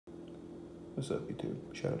What's up, YouTube?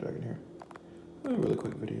 Shadow Dragon here. A really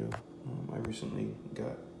quick video. I recently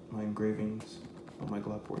got my engravings on my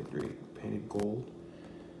Glock 43 painted gold.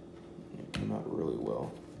 It came out really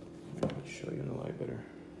well. I'm gonna show you in the light better.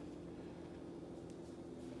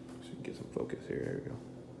 So you can get some focus here. There we go.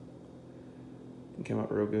 It came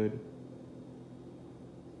out real good.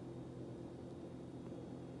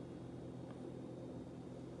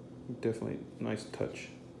 Definitely nice touch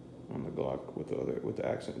on the Glock with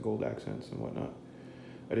the gold accents and whatnot.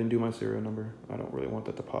 I didn't do my serial number. I don't really want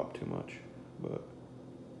that to pop too much, but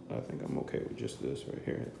I think I'm okay with just this right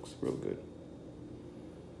here. It looks real good.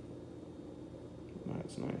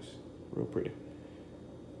 That's nice, real pretty.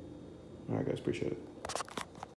 All right, guys, appreciate it.